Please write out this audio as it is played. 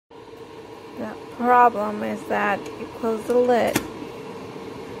The problem is that you close the lid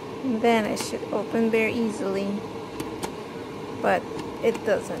and then it should open very easily, but it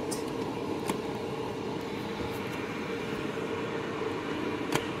doesn't.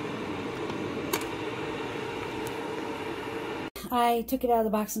 I took it out of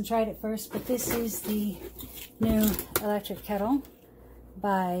the box and tried it first, but this is the new electric kettle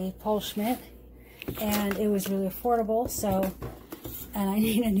by Pohl Schmitt, and it was really affordable, so, and I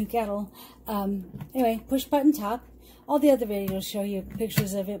need a new kettle. Anyway, push button top. All the other videos show you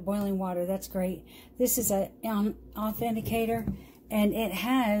pictures of it boiling water. That's great. This is an on-off indicator, and it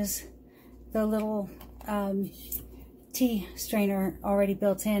has the little tea strainer already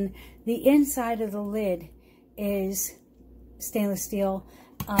built in. The inside of the lid is stainless steel,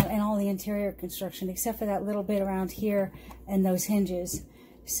 and all the interior construction except for that little bit around here and those hinges.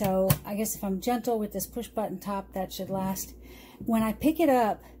 So I guess if I'm gentle with this push button top, that should last. When I pick it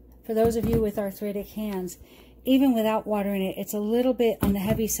up, for those of you with arthritic hands, even without water in it, it's a little bit on the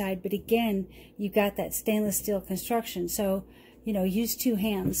heavy side, but again, you've got that stainless steel construction, so you know, use two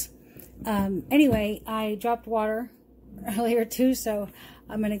hands. Anyway, I dropped water earlier too, so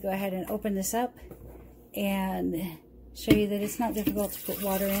I'm going to go ahead and open this up and show you that it's not difficult to put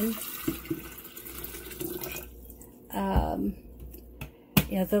water in.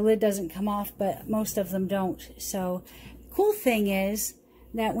 You know, the lid doesn't come off, but most of them don't. So the cool thing is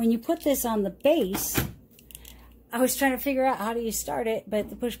that when you put this on the base, I was trying to figure out how do you start it, but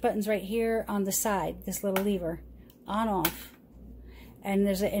the push button's right here on the side, this little lever, on off. And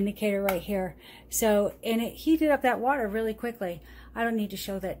there's an indicator right here. So, and it heated up that water really quickly. I don't need to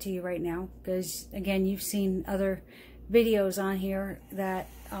show that to you right now because, again, you've seen other videos on here that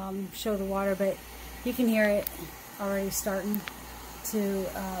show the water, but you can hear it already starting to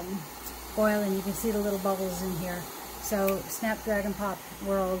boil, and you can see the little bubbles in here. So Snapdragon Pop,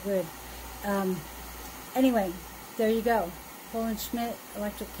 we're all good. Anyway, there you go. Pohl Schmitt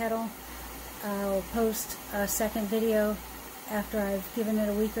electric kettle. I'll post a second video after I've given it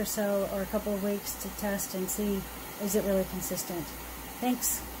a week or so, or a couple of weeks to test and see, is it really consistent.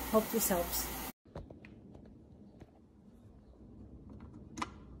 Thanks. Hope this helps.